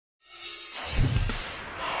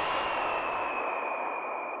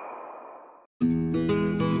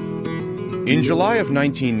In July of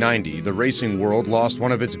 1990, the racing world lost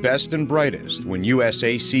one of its best and brightest when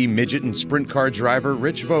USAC midget and sprint car driver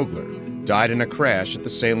Rich Vogler died in a crash at the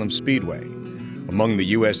Salem Speedway. Among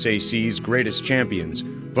the USAC's greatest champions,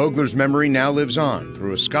 Vogler's memory now lives on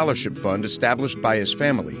through a scholarship fund established by his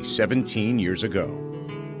family 17 years ago.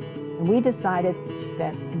 We decided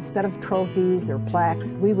that instead of trophies or plaques,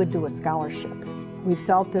 we would do a scholarship. We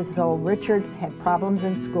felt as though Richard had problems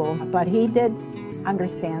in school, but he did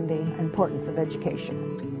understand the importance of education.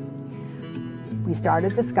 We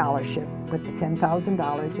started the scholarship with the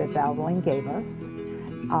 $10,000 that Valvoline gave us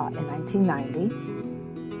in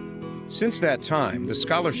 1990. Since that time, the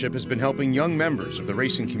scholarship has been helping young members of the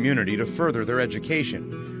racing community to further their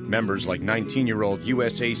education. Members like 19-year-old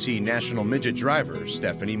USAC national midget driver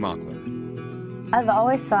Stephanie Mockler. I've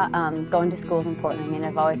always thought going to school is important. I mean,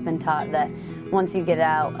 I've always been taught that once you get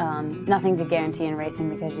out, nothing's a guarantee in racing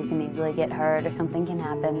because you can easily get hurt or something can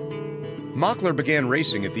happen. Mockler began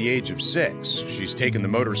racing at the age of 6. She's taken the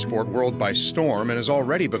motorsport world by storm and has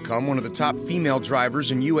already become one of the top female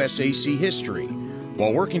drivers in USAC history.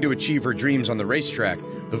 While working to achieve her dreams on the racetrack,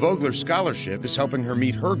 the Vogler Scholarship is helping her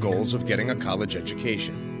meet her goals of getting a college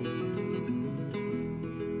education.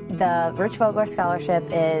 The Rich Vogler Scholarship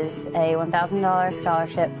is a $1,000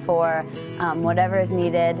 scholarship for whatever is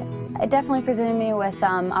needed. It definitely presented me with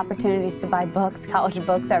opportunities to buy books. College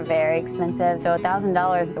books are very expensive, so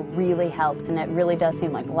 $1,000 really helps, and it really does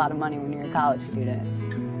seem like a lot of money when you're a college student.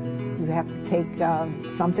 You have to take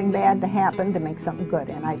something bad to happen to make something good,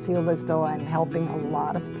 and I feel as though I'm helping a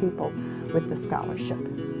lot of people with the scholarship.